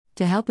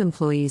To help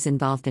employees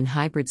involved in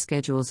hybrid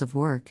schedules of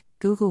work,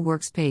 Google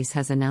Workspace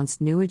has announced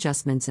new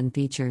adjustments and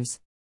features.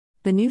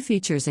 The new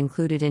features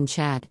included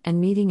in-chat and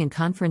meeting and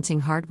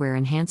conferencing hardware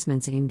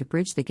enhancements aimed to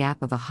bridge the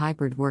gap of a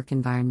hybrid work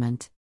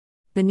environment.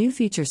 The new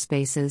feature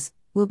Spaces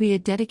will be a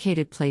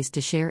dedicated place to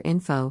share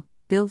info,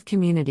 build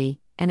community,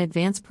 and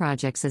advance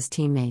projects as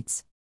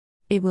teammates.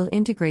 It will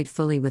integrate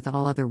fully with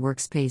all other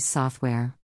Workspace software.